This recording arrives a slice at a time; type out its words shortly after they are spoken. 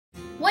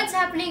What's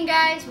happening,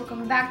 guys?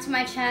 Welcome back to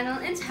my channel,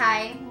 and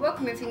hi,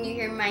 welcome if you're new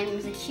here. My name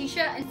is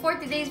Akisha, and for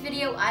today's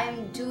video I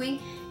am doing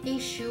a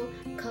shoe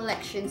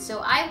collection.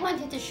 So I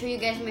wanted to show you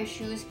guys my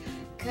shoes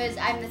because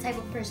I'm the type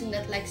of person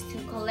that likes to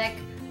collect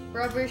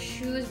rubber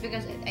shoes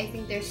because I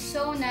think they're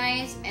so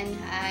nice and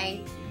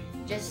I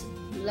just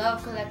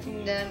love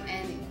collecting them,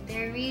 and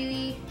they're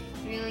really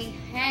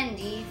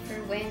handy for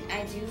when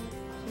I do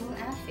cool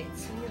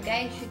outfits. So you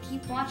guys should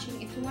keep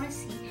watching if you want to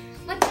see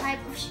what type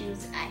of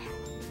shoes I have.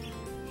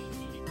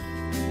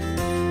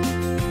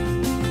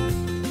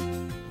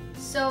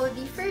 So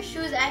the first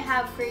shoes I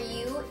have for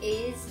you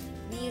is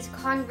these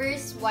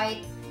Converse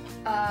white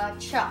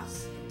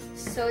Chucks.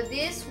 So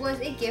this was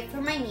a gift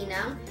from my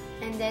ninang,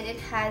 and then it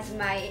has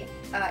my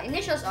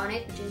initials on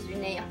it, which is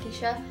Renee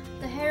Akisha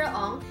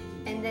Taheraong,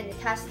 and then it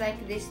has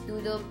like this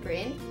doodle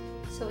print.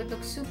 So it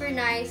looks super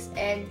nice,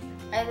 and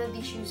I love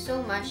these shoes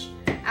so much.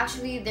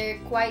 Actually, they're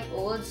quite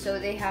old, so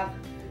they have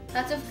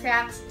lots of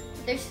cracks.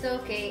 They're still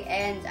okay,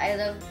 and I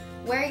love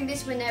wearing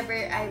this whenever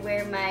I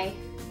wear my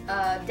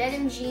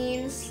denim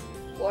jeans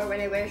or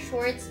when I wear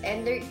shorts,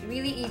 and they're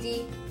really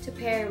easy to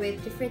pair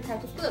with different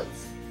types of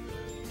clothes.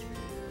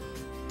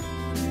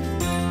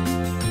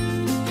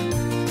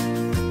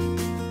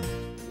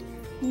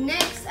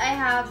 Next I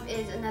have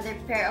is another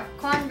pair of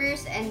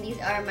Converse, and these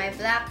are my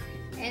black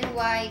and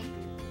white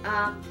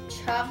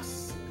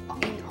Chucks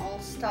in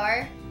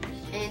All-Star,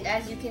 and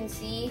as you can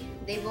see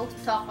they both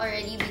talk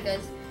already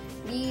because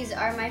these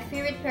are my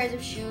favorite pairs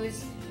of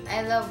shoes.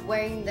 I love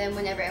wearing them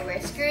whenever I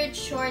wear skirts,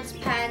 shorts,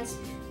 pants,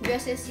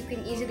 dresses. You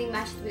can easily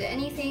match it with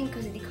anything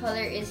because the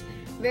color is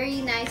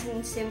very nice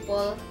and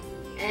simple,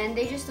 and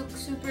they just look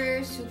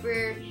super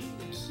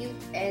cute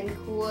and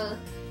cool,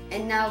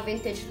 and now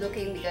vintage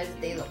looking because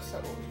they look so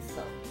old.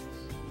 So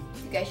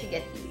you guys should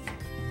get these.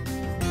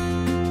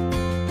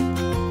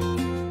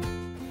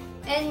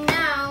 And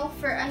now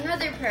for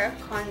another pair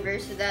of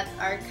Converse that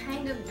are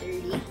kind of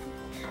dirty.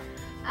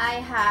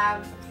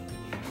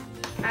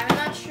 I'm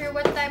not sure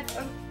what type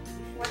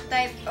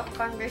of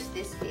Converse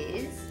this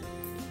is,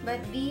 but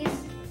these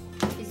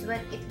is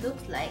what it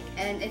looks like,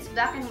 and it's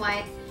black and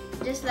white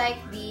just like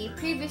the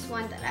previous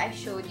one that I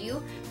showed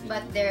you,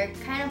 but they're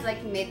kind of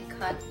like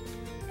mid-cut.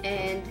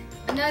 And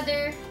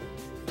another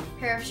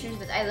pair of shoes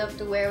that I love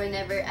to wear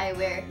whenever I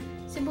wear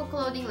simple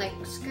clothing like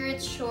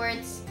skirts,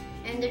 shorts,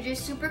 and they're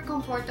just super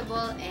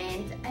comfortable,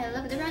 and I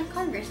love the brand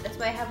Converse. That's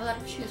why I have a lot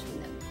of shoes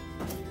from them.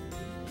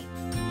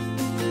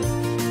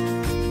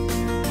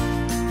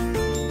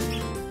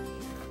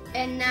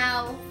 And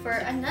now for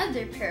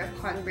another pair of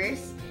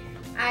Converse,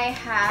 I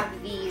have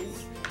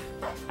these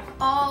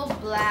all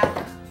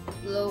black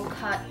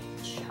low-cut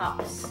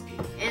Chucks,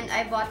 and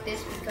I bought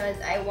this because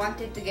I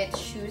wanted to get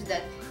shoes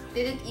that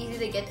didn't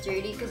easily get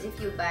dirty, because if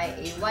you buy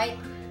a white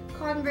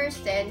Converse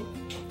then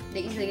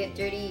they easily get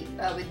dirty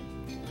with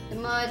the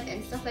mud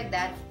and stuff like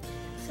that.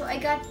 So I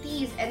got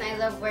these, and I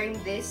love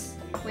wearing this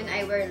when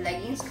I wear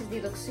leggings because they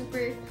look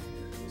super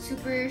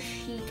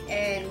chic,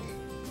 and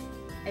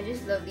I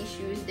just love these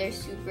shoes. They're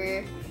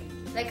super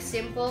like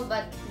simple,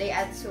 but they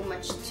add so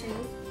much to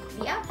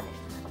the outfit.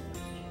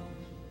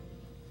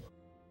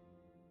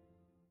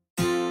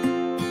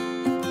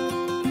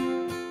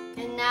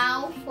 And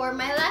now for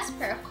my last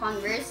pair of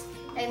Converse,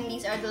 and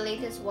these are the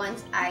latest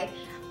ones I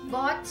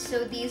bought.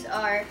 So these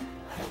are,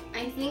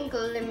 I think,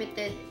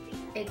 limited,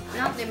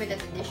 not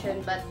limited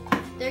edition, but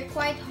they're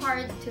quite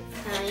hard to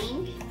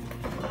find,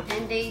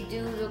 and they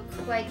do look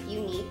quite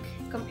unique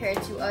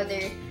compared to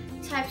other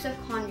types of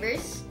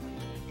Converse,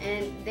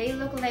 and they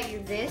look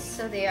like this.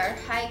 So they are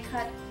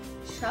high-cut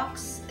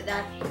Chucks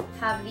that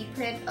have the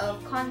print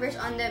of Converse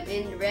on them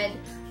in red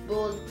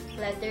bold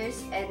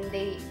letters, and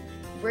they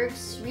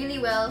works really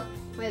well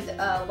with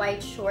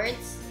white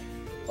shorts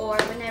or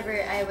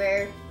whenever I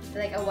wear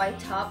like a white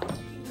top,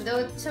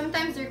 though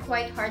sometimes they're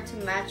quite hard to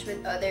match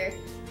with other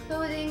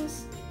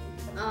clothings.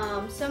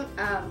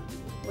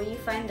 When you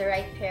find the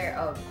right pair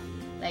of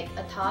like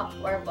a top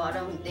or a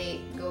bottom,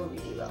 they go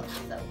really well.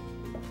 So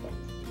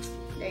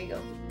there you go.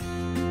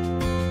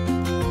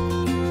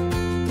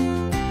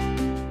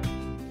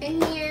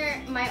 And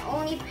here, my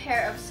only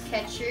pair of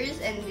Skechers,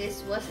 and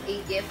this was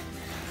a gift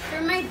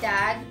from my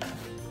dad.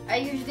 I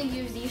usually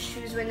use these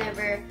shoes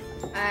whenever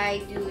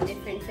I do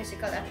different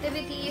physical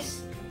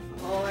activities,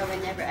 or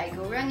whenever I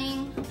go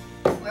running,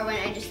 or when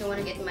I just don't want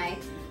to get my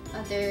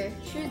other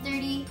shoes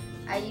dirty.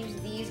 I use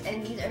these,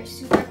 and these are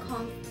super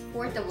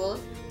comfortable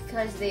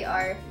because they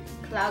are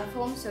cloud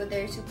foam, so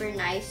they're super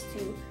nice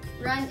to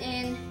run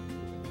in.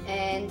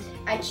 And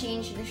I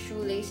changed the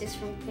shoelaces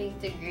from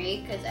pink to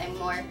gray because I'm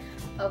more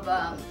of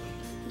a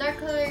dark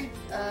colored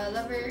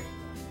lover,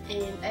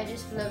 and I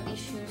just love these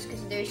shoes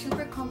because they're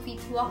super comfy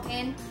to walk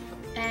in,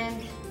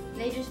 and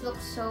they just look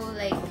so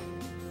like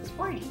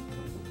sporty.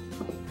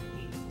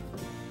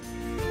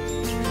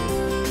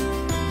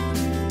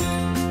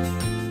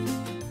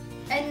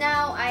 And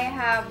now I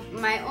have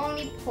my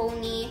only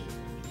pony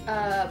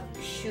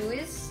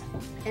shoes,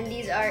 and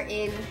these are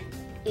in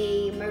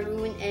a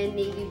maroon and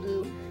navy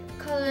blue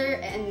color,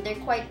 and they're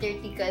quite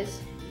dirty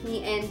because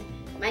me and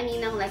my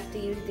ninang likes to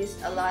use this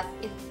a lot.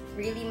 It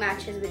really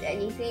matches with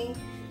anything.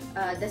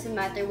 Doesn't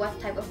matter what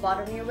type of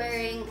bottom you're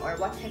wearing or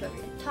what type of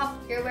top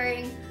you're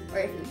wearing,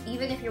 or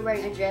even if you're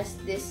wearing a dress,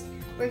 this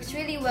works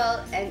really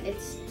well, and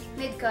it's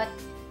mid-cut.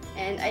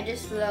 And I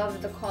just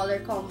love the color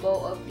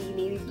combo of the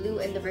navy blue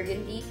and the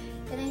burgundy,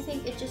 and I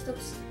think it just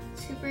looks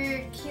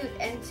super cute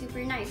and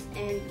super nice,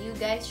 and you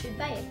guys should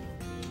buy it.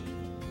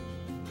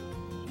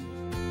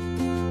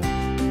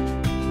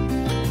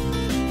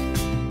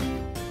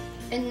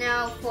 And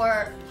now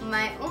for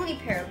my only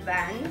pair of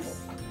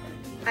Vans,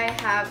 I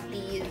have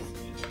these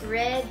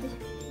red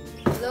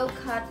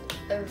low-cut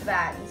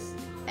Vans.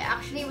 I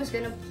actually was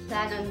gonna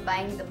plan on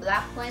buying the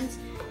black ones,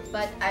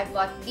 but I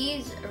bought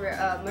these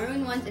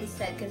maroon ones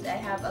instead because I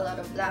have a lot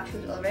of black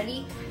shoes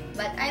already.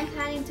 But I'm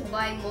planning to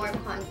buy more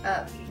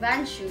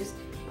Vans shoes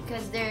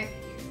because they're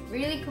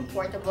really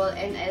comfortable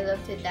and I love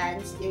to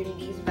dance in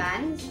these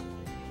Vans.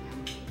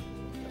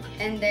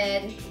 And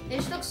then they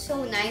just look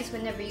so nice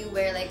whenever you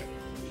wear like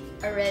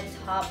a red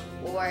top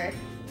or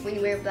when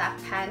you wear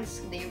black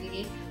pants. They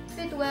really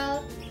fit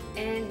well,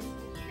 and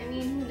I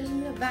mean, who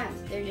doesn't love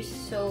Vans? They're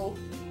just so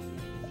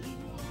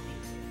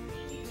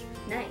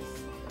nice.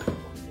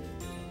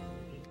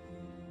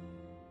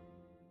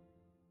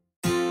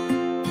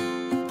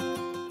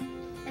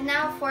 And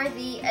now for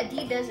the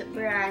Adidas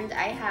brand,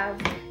 I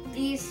have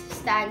these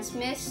Stan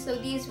Smiths. So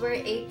these were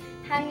a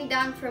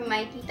hand-me-down from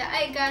my tita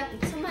Aiga.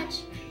 Thank you so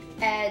much.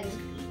 And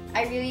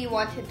I really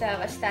wanted to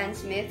have a Stan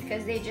Smith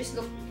because they just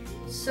look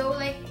so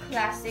like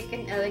classic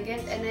and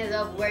elegant, and I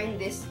love wearing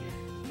this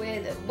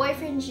with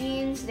boyfriend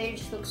jeans. They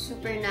just look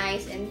super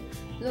nice and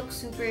look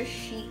super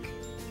chic,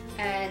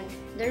 and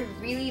they're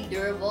really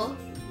durable.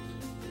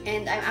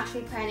 And I'm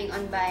actually planning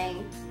on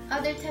buying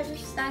other types of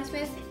Stan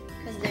Smith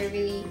because they're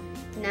really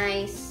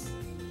nice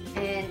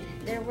and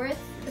they're worth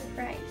the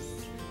price.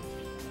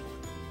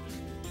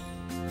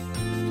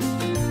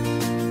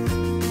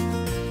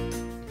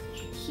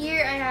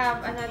 Here I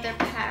have another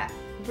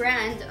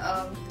brand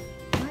of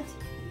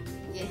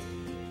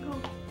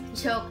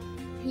joke.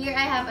 Here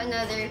I have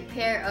another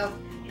pair of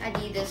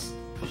Adidas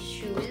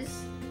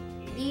shoes.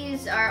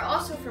 These are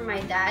also from my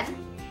dad,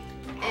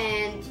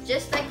 and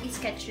just like these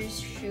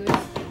Skechers shoes,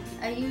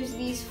 I use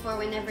these for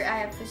whenever I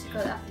have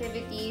physical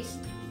activities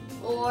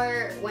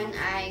or when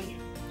I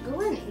go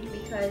running,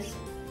 because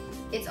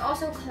it's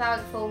also cloud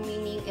foam,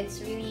 meaning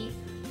it's really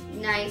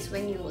nice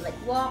when you like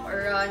walk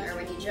or run or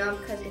when you jump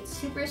because it's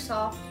super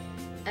soft.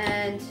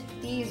 And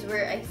these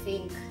were, I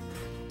think,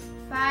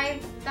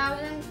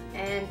 5,000,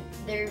 and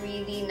they're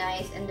really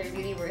nice and they're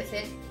really worth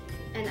it.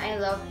 And I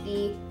love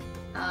the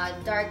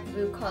dark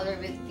blue color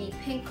with the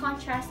pink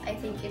contrast. I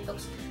think it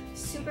looks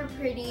super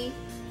pretty,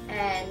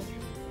 and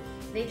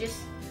they just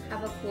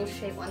have a cool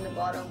shape on the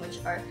bottom, which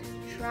are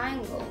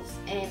triangles.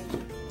 And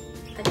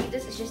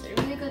Adidas is just a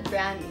really good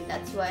brand, and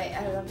that's why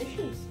I love the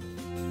shoes.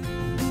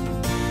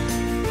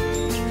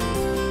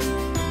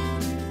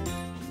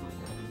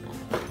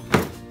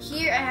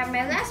 Here I have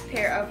my last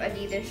pair of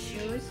Adidas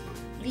shoes.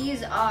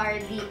 These are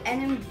the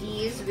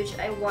NMDs, which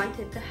I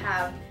wanted to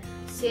have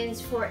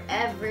since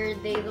forever.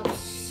 They look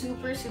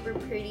super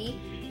pretty,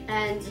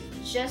 and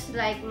just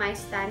like my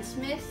Stan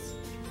Smiths,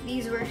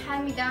 these were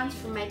hand-me-downs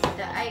from my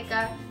tita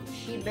Aika.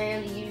 She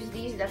barely used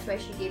these, that's why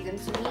she gave them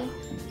to me,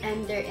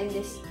 and they're in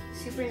this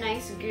super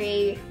nice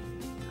gray,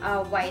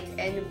 white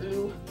and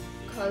blue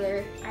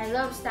color. I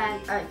love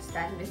Stan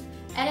Smith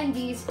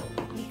NMDs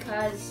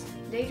because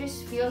they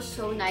just feel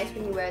so nice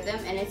when you wear them,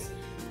 and it's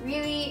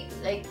really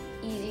like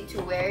easy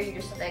to wear. You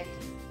just like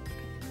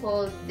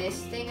pull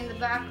this thing in the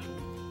back,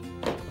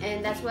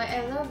 and that's why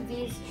I love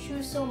these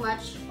shoes so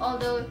much,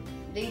 although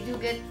they do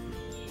get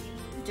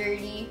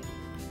dirty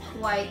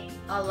quite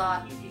a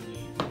lot,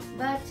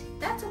 but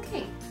that's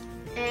okay.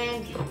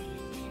 And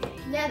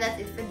yeah, that's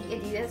it for the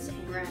Adidas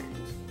brand.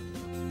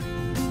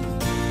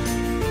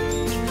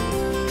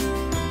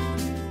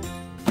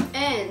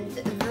 And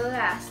the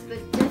last but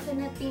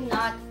definitely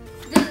not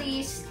the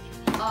least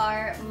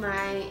are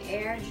my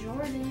Air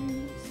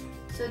Jordans.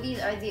 So these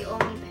are the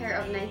only pair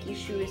of Nike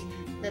shoes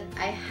that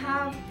I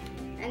have,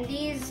 and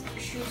these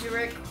shoes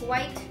were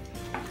quite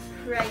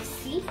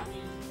pricey,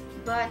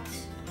 but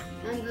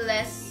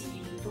nonetheless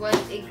it was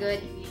a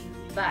good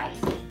buy.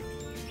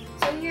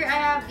 So here I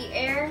have the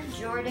Air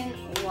Jordan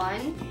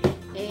 1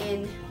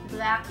 in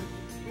black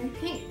and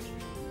pink,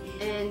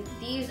 and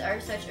these are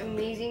such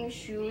amazing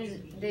shoes.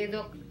 They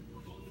look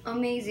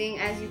amazing,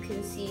 as you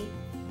can see.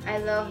 I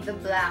love the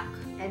black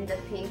and the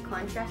pink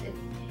contrast. It's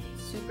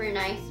super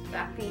nice.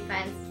 Black pink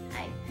fans,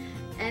 hi.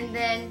 And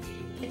then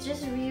it's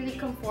just really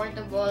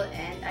comfortable,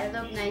 and I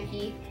love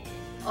Nike,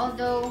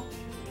 although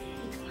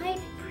it's quite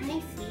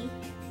pricey,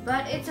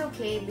 but it's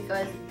okay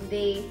because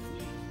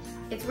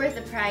it's worth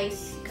the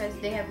price because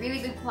they have really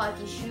good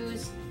quality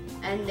shoes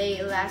and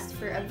they last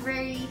for a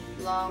very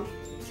long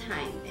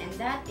time. And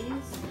that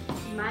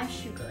is my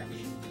shoe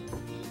collection.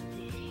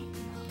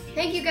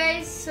 Thank you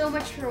guys so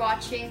much for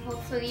watching.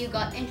 Hopefully you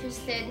got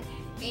interested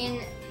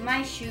in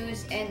my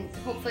shoes, and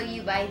hopefully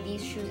you buy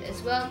these shoes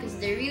as well because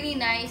they're really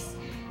nice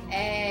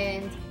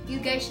and You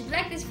guys should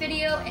like this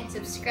video and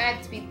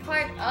subscribe to be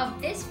part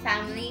of this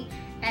family,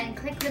 and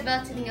click the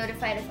bell to be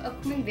notified of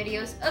upcoming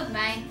videos of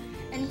mine,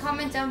 and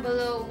comment down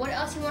below what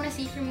else you want to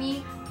see from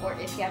me, or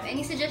if you have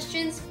any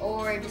suggestions,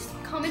 or just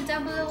comment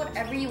down below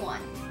whatever you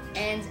want.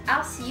 And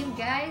I'll see you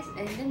guys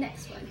in the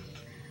next one.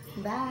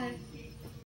 Bye!